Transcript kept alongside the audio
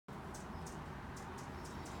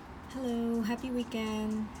Hello, happy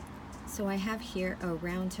weekend. So I have here a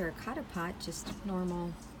round terracotta pot, just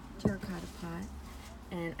normal terracotta pot.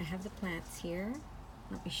 And I have the plants here.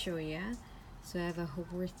 Let me show you. So I have a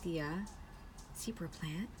Haworthia zebra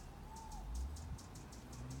plant.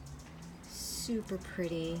 Super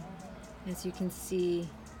pretty. As you can see,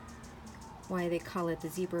 why they call it the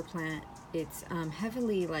zebra plant. It's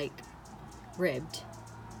heavily ribbed,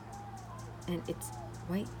 and it's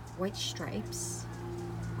white stripes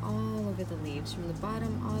all over the leaves from the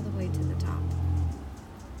bottom all the way to the top.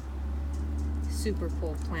 Super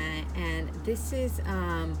cool plant, and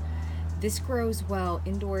this grows well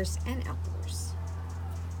indoors and outdoors.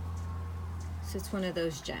 So it's one of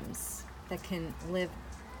those gems that can live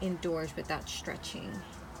indoors without stretching.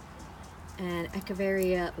 And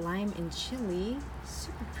Echeveria lime and chili,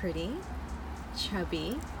 super pretty,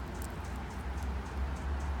 chubby.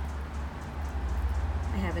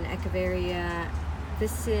 I have an Echeveria.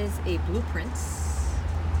 This is a blueprints.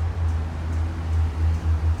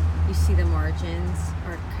 You see the margins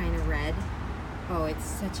are kind of red. Oh, it's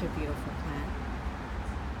such a beautiful plant.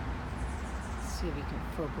 Let's see if you can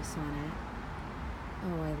focus on it.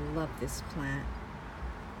 Oh, I love this plant.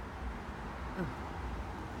 Oh.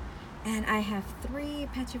 And I have 3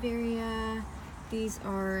 Pachyveria. These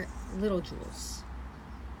are little jewels.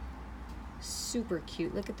 Super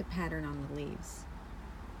cute. Look at the pattern on the leaves.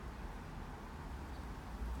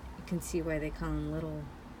 You can see why they call them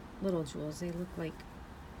little jewels. They look like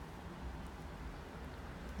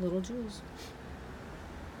little jewels.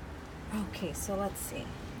 Okay, so let's see.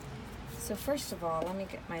 So first of all, let me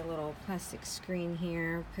get my little plastic screen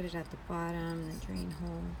here, put it at the bottom, the drain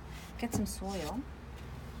hole, get some soil.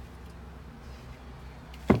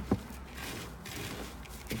 And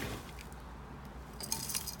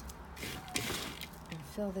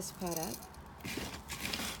fill this pot up.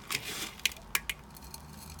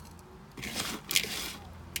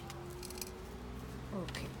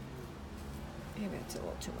 Okay, maybe that's a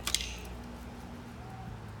little too much.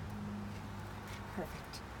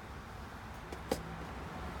 Perfect.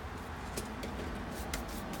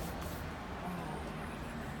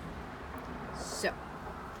 So,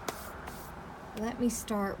 let me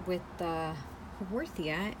start with the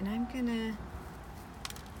Haworthia, and I'm gonna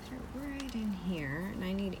put it right in here, and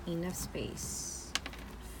I need enough space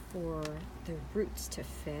for the roots to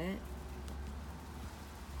fit.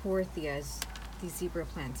 Haworthias, these zebra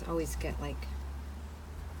plants always get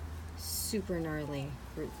super gnarly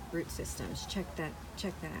root systems. Check that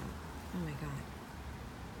out. Oh my god.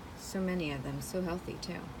 So many of them, so healthy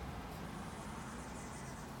too.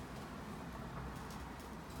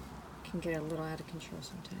 Can get a little out of control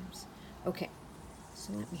sometimes. Okay,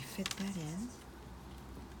 so let me fit that in.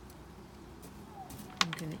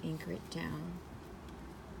 I'm gonna anchor it down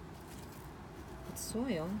with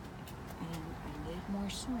soil, and I need more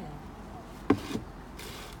soil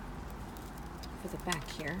for the back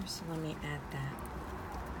here, so let me add that.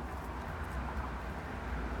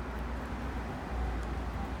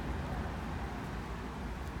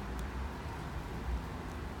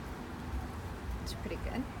 It's pretty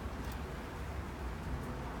good.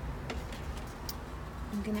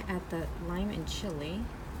 I'm gonna add the lime and chili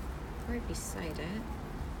right beside it,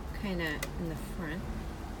 kind of in the front.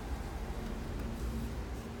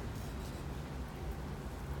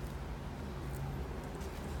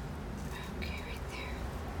 Okay, right there.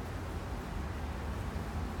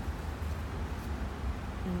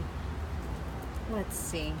 And let's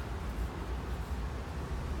see.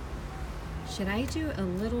 Should I do a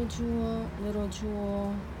little jewel,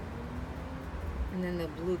 and then the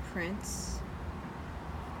blueprints?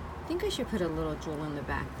 I think I should put a little jewel in the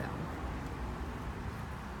back though.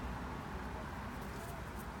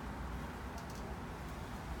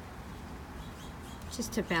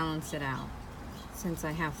 Just to balance it out, since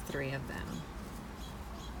I have 3 of them.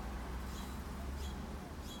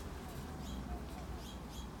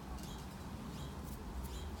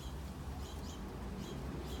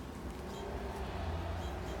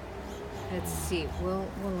 Let's see, will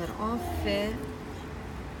it all fit?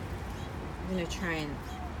 I'm gonna try and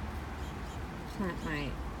plant my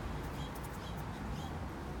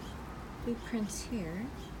blueprints here.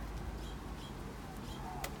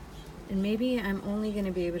 And maybe I'm only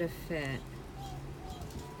gonna be able to fit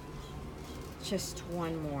just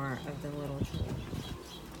one more of the little jewel.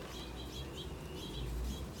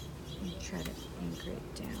 And try to anchor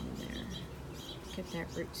it down there. Get that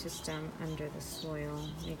root system under the soil.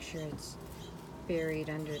 Make sure it's buried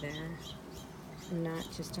under there, and not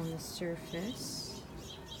just on the surface.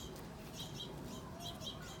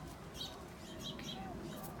 Okay.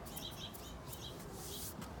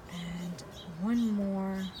 And one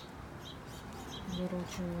more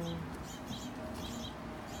jewel.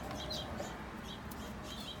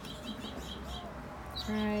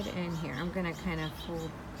 Right in here. I'm gonna kind of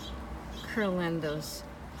curl in those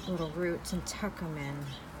little roots and tuck them in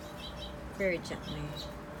very gently.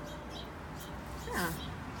 Yeah,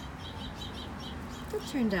 that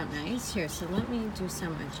turned out nice. Here, so let me do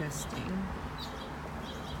some adjusting.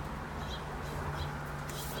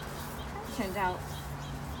 That turned out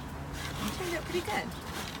pretty good.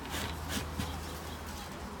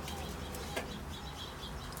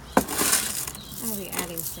 I'll be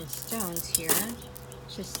adding some stones here.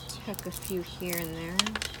 Just tuck a few here and there.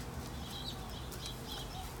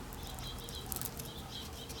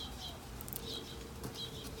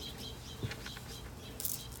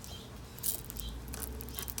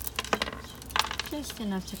 Just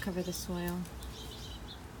enough to cover the soil.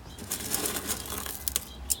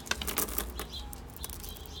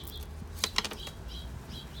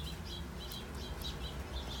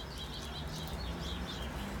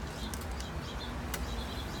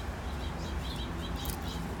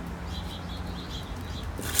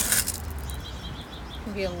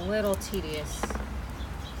 Can be a little tedious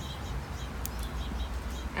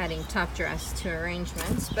adding top dress to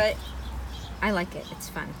arrangements, but I like it. It's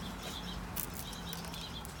fun.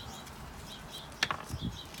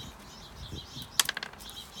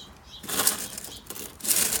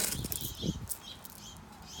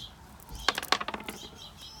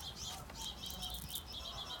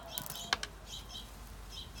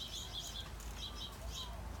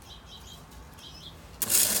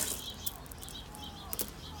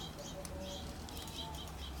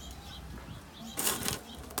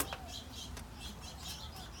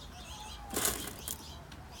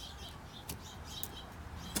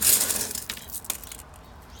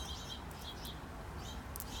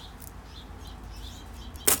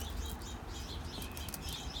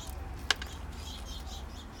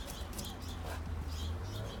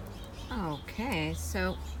 Okay,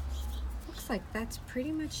 so looks like that's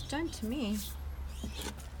pretty much done to me.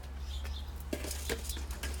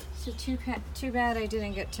 So too bad I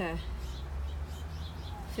didn't get to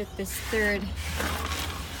fit this third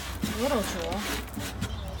little jewel.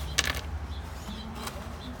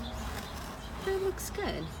 But it looks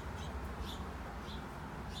good.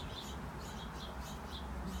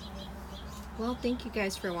 Well, thank you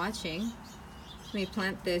guys for watching. Let me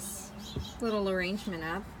plant this little arrangement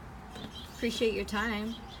up. Appreciate your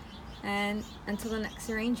time, and until the next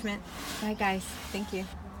arrangement, bye guys. Thank you.